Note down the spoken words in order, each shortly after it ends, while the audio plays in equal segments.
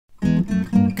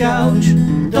couch.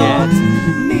 Get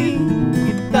me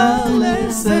guitar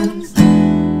lessons.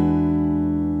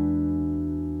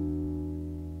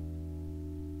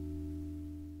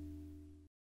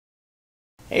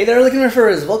 Hey there, Lick and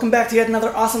Riffers! Welcome back to yet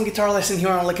another awesome guitar lesson here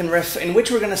on Lick and Riff, in which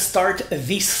we're going to start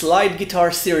the slide guitar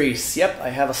series. Yep, I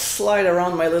have a slide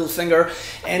around my little finger,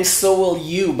 and so will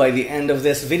you by the end of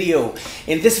this video.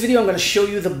 In this video, I'm going to show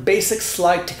you the basic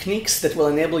slide techniques that will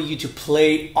enable you to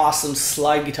play awesome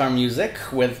slide guitar music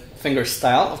with finger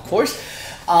style, of course.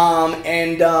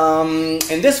 In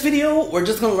this video, we're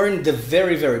just going to learn the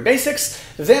very basics.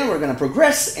 Then we're going to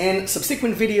progress in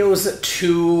subsequent videos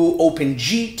to open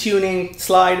G tuning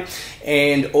slide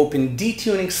and open D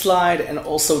tuning slide, and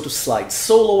also to slide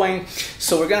soloing.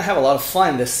 So we're going to have a lot of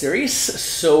fun in this series.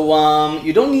 So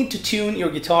you don't need to tune your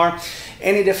guitar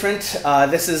any different.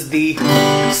 This is the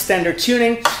standard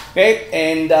tuning, okay?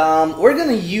 And we're going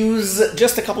to use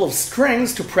just a couple of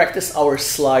strings to practice our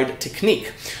slide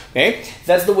technique, okay?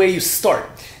 That's the way you start.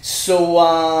 So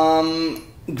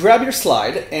grab your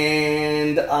slide,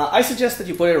 and I suggest that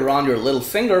you put it around your little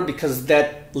finger because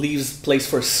that leaves place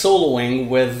for soloing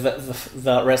with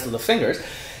the rest of the fingers.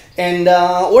 And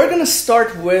we're going to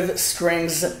start with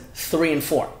strings 3 and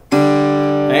 4,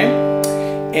 okay?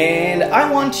 And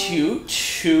I want you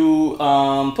to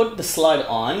put the slide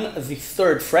on the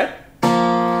 3rd fret,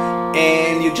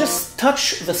 and you just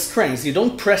touch the strings. You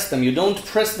don't press them. You don't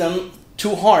press them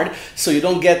too hard, so you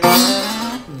don't get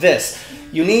this.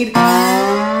 You need,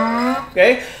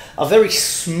 okay, a very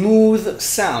smooth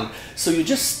sound. So you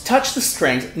just touch the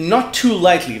strings, not too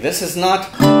lightly. This is not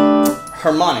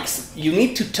harmonics. You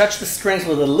need to touch the strings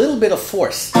with a little bit of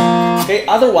force, okay?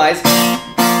 Otherwise,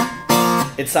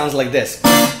 it sounds like this.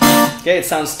 Okay, it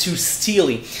sounds too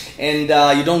steely, and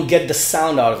you don't get the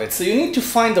sound out of it. So you need to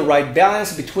find the right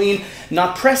balance between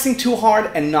not pressing too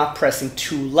hard and not pressing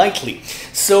too lightly.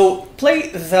 So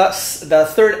play the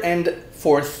 3rd and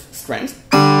 4th strings,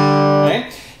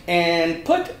 okay? And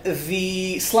put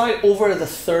the slide over the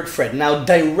 3rd fret. Now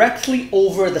directly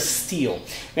over the steel,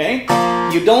 okay?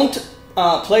 You don't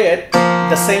play it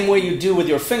the same way you do with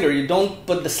your finger. You don't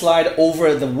put the slide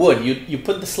over the wood. You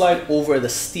put the slide over the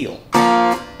steel.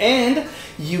 And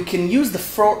you can use the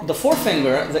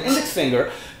forefinger, the index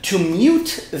finger, to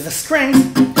mute the strings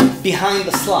behind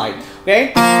the slide,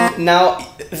 okay? Now,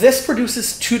 this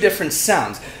produces 2 different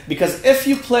sounds, because if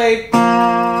you play,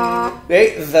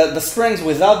 okay, the strings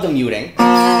without the muting,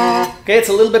 okay, it's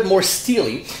a little bit more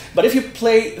steely, but if you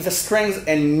play the strings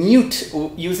and mute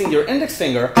using your index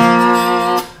finger,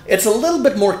 it's a little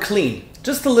bit more clean,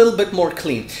 just a little bit more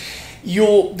clean.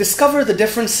 You'll discover the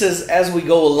differences as we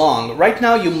go along. Right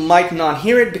now, you might not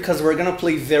hear it because we're going to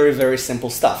play very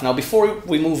simple stuff. Now, before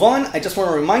we move on, I just want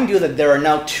to remind you that there are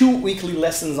now 2 weekly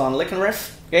lessons on Lick and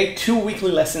Riff. Okay, 2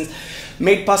 weekly lessons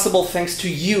made possible thanks to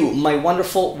you, my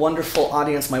wonderful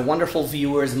audience, my wonderful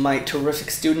viewers, my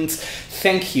terrific students.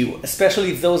 Thank you,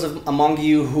 especially those among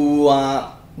you who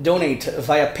donate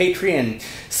via Patreon,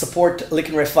 support Lick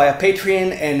and Riff via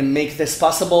Patreon and make this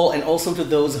possible, and also to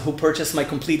those who purchase my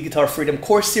Complete Guitar Freedom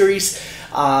course series,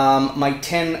 my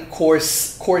 10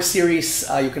 course series.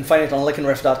 You can find it on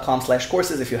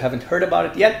lickandriff.com/courses if you haven't heard about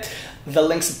it yet. The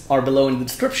links are below in the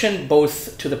description,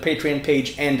 both to the Patreon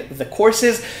page and the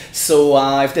courses. So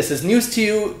if this is news to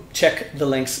you, check the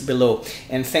links below.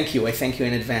 And thank you, I thank you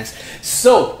in advance.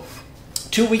 So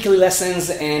 2 weekly lessons,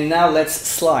 and now let's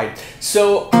slide.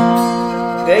 So,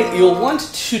 okay, you'll want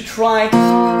to try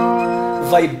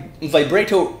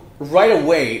vibrato right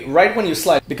away, right when you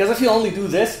slide, because if you only do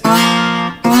this,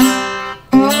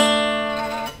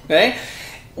 okay,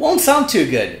 won't sound too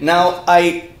good. Now,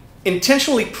 I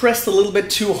intentionally pressed a little bit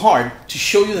too hard to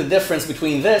show you the difference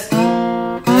between this,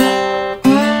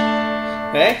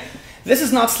 okay? This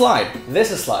is not slide,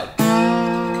 this is slide.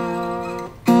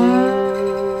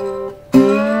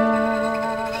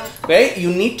 Okay, you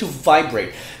need to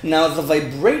vibrate. Now the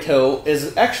vibrato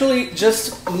is actually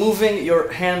just moving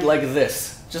your hand like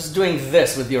this. Just doing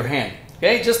this with your hand.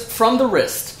 Okay, just from the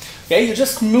wrist. Okay, you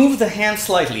just move the hand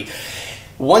slightly.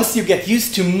 Once you get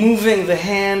used to moving the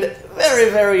hand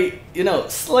very, you know,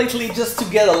 slightly just to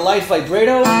get a light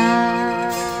vibrato,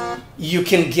 you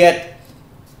can get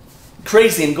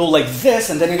crazy and go like this,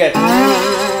 and then you get,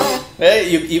 okay,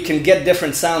 you can get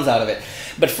different sounds out of it.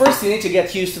 But first you need to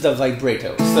get used to the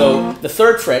vibrato. So the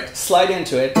 3rd fret, slide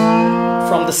into it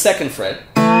from the 2nd fret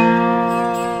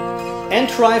and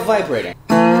try vibrating.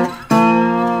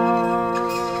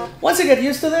 Once you get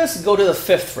used to this, go to the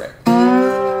 5th fret.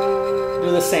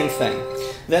 Do the same thing.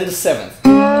 Then the 7th.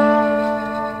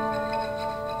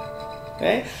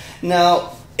 Okay?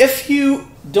 Now, if you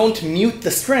don't mute the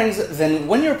strings, then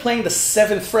when you're playing the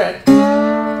 7th fret,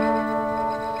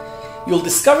 you'll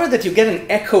discover that you get an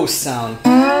echo sound.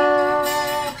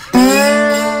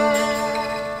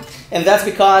 And that's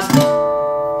because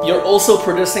you're also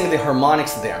producing the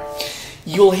harmonics there.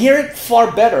 You'll hear it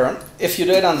far better if you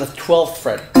do it on the 12th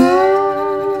fret.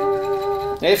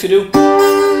 If you do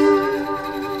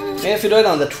it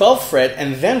on the 12th fret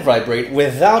and then vibrate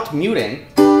without muting,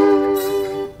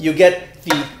 you get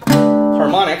the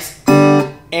harmonics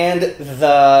and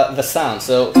the sound.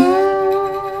 So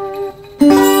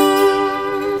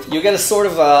you get a sort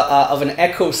of an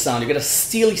echo sound. You get a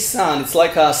steely sound. It's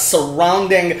like a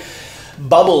surrounding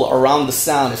bubble around the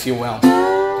sound, if you will.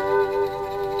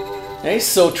 Okay,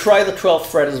 so try the 12th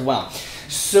fret as well.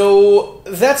 So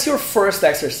that's your first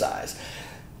exercise.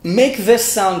 Make this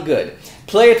sound good.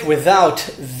 Play it without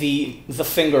the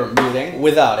finger muting,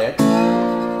 without it.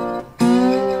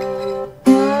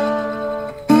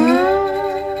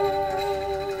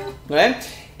 Okay?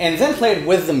 And then play it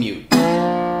with the mute.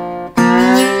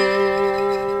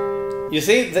 You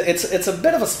see, it's a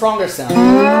bit of a stronger sound.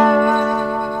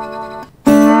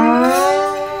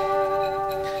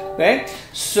 Okay?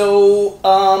 So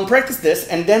practice this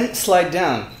and then slide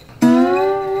down.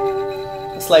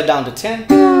 Slide down to 10,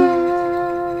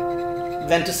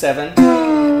 then to 7,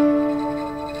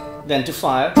 then to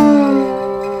 5,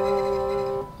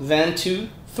 then to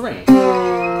 3,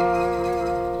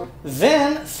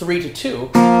 then 3 to 2.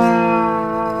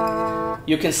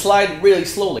 You can slide really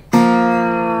slowly.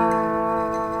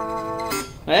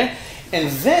 Okay?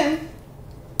 And then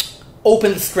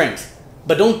open the strings,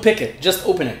 but don't pick it, just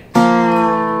open it.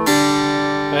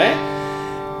 Okay?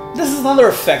 This is another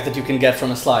effect that you can get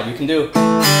from a slide. You can do.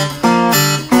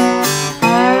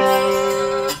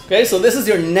 Okay, so this is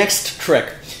your next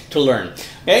trick to learn.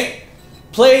 Okay,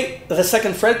 play the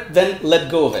 2nd fret, then let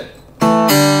go of it.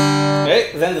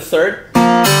 Okay, then the 3rd,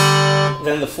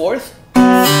 then the 4th,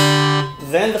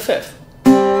 then the 5th.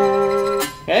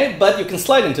 Okay, but you can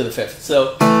slide into the 5th.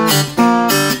 So,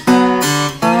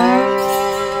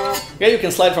 okay, you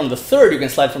can slide from the 3rd, you can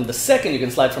slide from the 2nd, you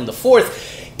can slide from the 4th.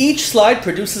 Each slide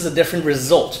produces a different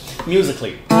result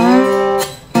musically.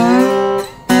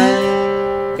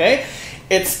 Okay?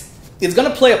 It's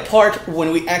gonna play a part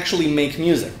when we actually make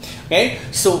music. Okay?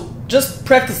 So just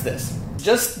practice this.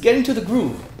 Just get into the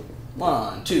groove.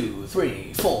 1, 2,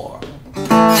 3, 4.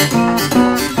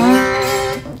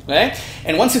 Okay?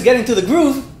 And once you get into the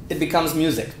groove, it becomes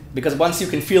music. Because once you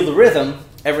can feel the rhythm,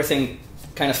 everything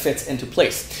kind of fits into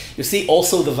place. You see,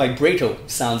 also the vibrato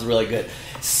sounds really good.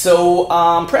 So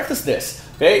practice this.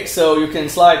 Okay, so you can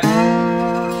slide.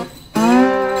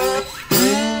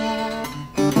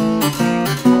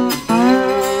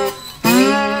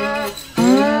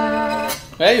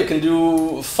 Okay, you can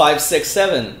do 5, 6,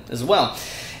 7 as well,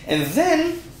 and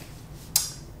then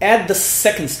add the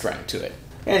 2nd string to it.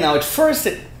 And now at first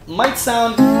it might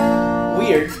sound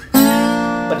weird,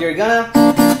 but you're gonna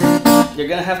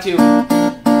have to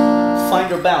find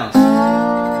your balance.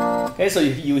 Okay, so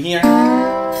you hear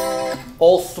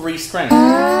all 3 strings.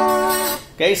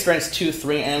 Okay, strings 2,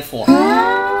 3, and 4.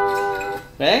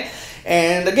 Okay,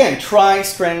 and again, try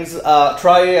frets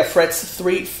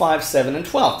 3, 5, 7, and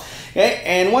 12. Okay,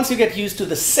 and once you get used to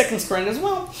the 2nd string as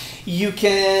well, you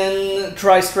can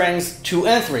try strings 2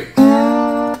 and 3.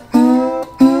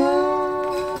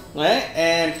 Okay,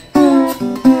 and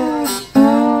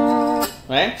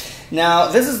okay. Now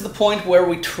this is the point where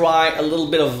we try a little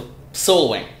bit of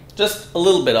soloing. Just a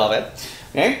little bit of it,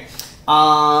 okay?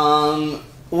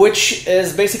 Which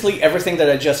is basically everything that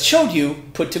I just showed you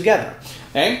put together,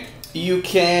 okay? You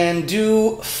can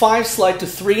do 5 slide to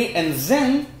 3 and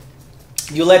then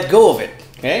you let go of it,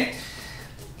 okay?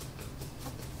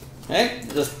 Okay,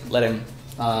 just let him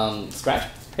scratch.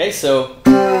 Okay, so,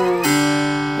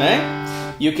 okay?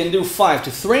 You can do 5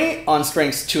 to 3 on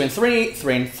strings 2 and 3,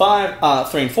 3 and 5,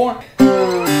 3 and 4.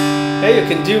 Okay, you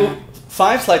can do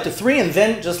 5 slide to 3 and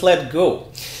then just let go.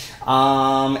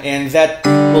 And that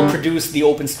will produce the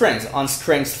open strings on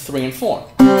strings 3 and 4.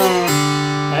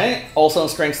 Okay? Also on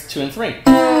strings 2 and 3.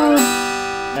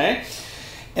 Okay?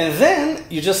 And then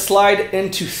you just slide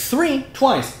into 3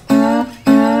 twice.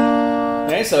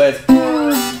 Okay, so it's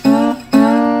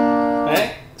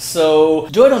okay. So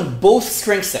do it on both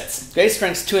string sets. Okay,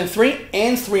 strings 2 and 3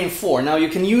 and 3 and 4. Now you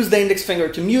can use the index finger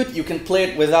to mute, you can play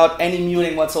it without any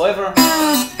muting whatsoever.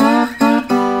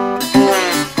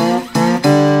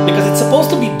 Because it's supposed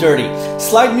to be dirty.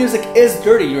 Slide music is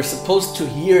dirty. You're supposed to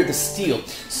hear the steel.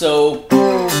 So,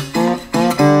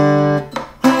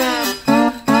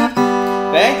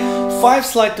 okay, 5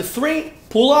 slide to 3,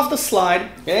 pull off the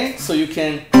slide, okay, so you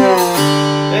can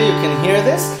Okay, you can hear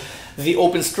this, the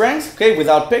open strings, okay,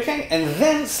 without picking, and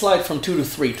then slide from 2 to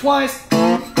 3 twice,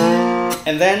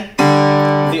 and then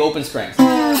the open strings.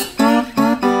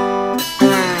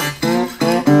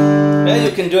 Okay,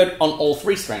 you can do it on all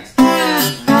 3 strings.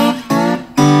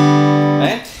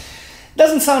 Okay,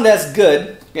 doesn't sound as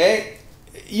good, okay.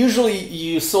 Usually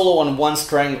you solo on 1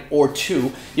 string or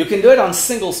 2. You can do it on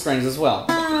single strings as well.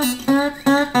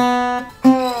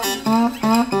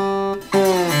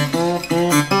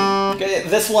 Okay,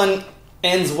 this one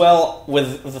ends well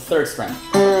with the 3rd string.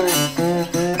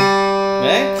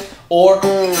 Okay, or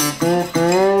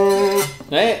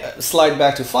okay, slide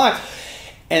back to 5,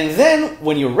 and then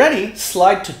when you're ready,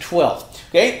 slide to 12.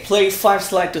 Okay, play 5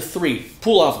 slide to 3,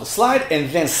 pull off the slide,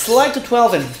 and then slide to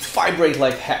 12 and vibrate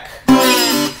like heck.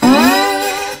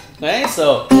 Okay,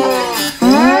 so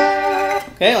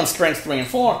okay, on strings 3 and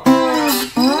 4.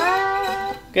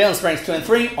 Okay, on strings 2 and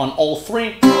 3, on all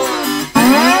 3.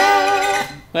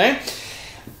 Okay,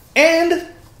 and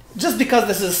just because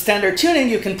this is standard tuning,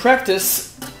 you can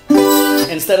practice,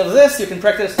 instead of this, you can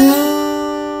practice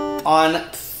on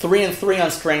 3 and 3 on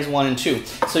strings 1 and 2.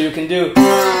 So you can do,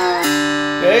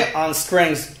 okay, on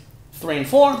strings 3 and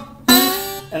 4,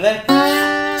 and then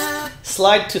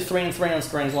slide to 3 and 3 on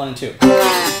strings 1 and 2.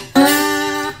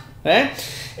 Okay,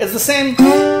 it's the same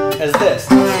as this.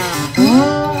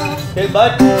 Okay,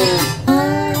 but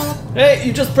okay,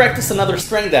 you just practice another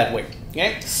string that way.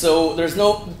 Okay, so there's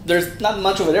not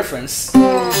much of a difference.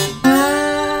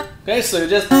 Okay, so you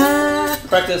just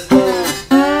practice.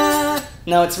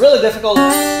 Now it's really difficult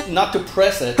not to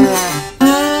press it.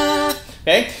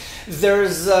 Okay,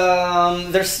 there's a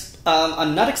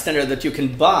nut extender that you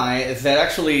can buy that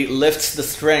actually lifts the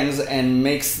strings and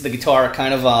makes the guitar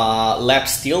kind of a lap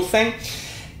steel thing.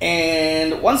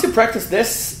 And once you practice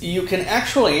this, you can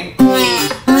actually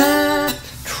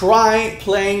try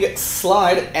playing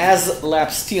slide as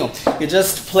lap steel. You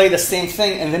just play the same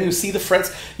thing, and then you see the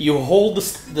frets. You hold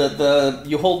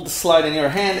you hold the slide in your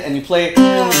hand, and you play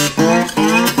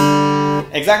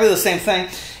exactly the same thing.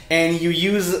 And you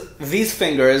use these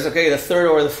fingers, okay, the 3rd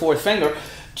or the 4th finger,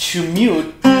 to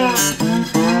mute.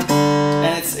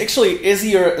 And it's actually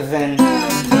easier than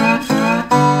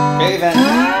okay,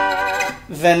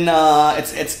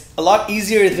 it's a lot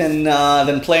easier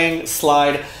than playing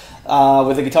slide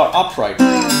with the guitar upright.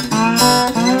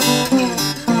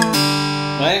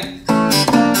 Right?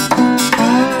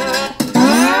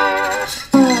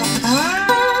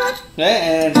 Okay,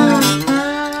 and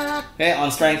okay,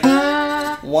 on string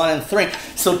 1 and 3.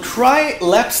 So try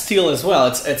lap steel as well.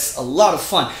 It's a lot of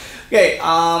fun. Okay,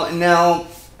 now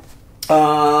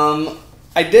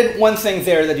I did one thing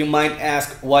there that you might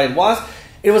ask what it was.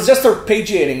 It was just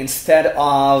arpeggiating instead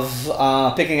of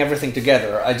picking everything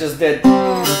together. I just did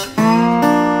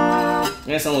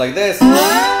something like this,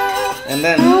 and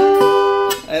then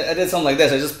I did something like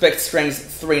this. I just picked strings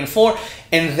 3 and 4,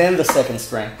 and then the 2nd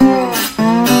string.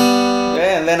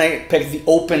 Okay, and then I picked the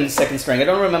open 2nd string. I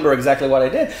don't remember exactly what I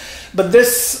did, but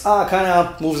this kind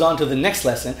of moves on to the next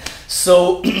lesson.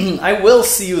 So I will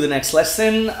see you the next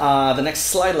lesson, the next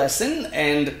slide lesson,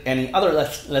 and any other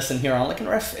lesson here on Lick and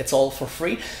Riff. It's all for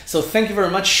free. So thank you very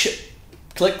much.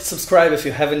 Click subscribe if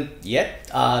you haven't yet.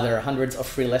 There are hundreds of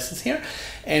free lessons here,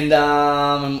 and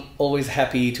I'm always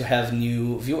happy to have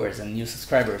new viewers and new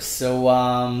subscribers. So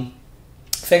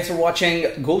thanks for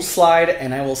watching. Go slide,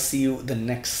 and I will see you the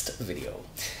next video.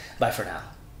 Bye for now.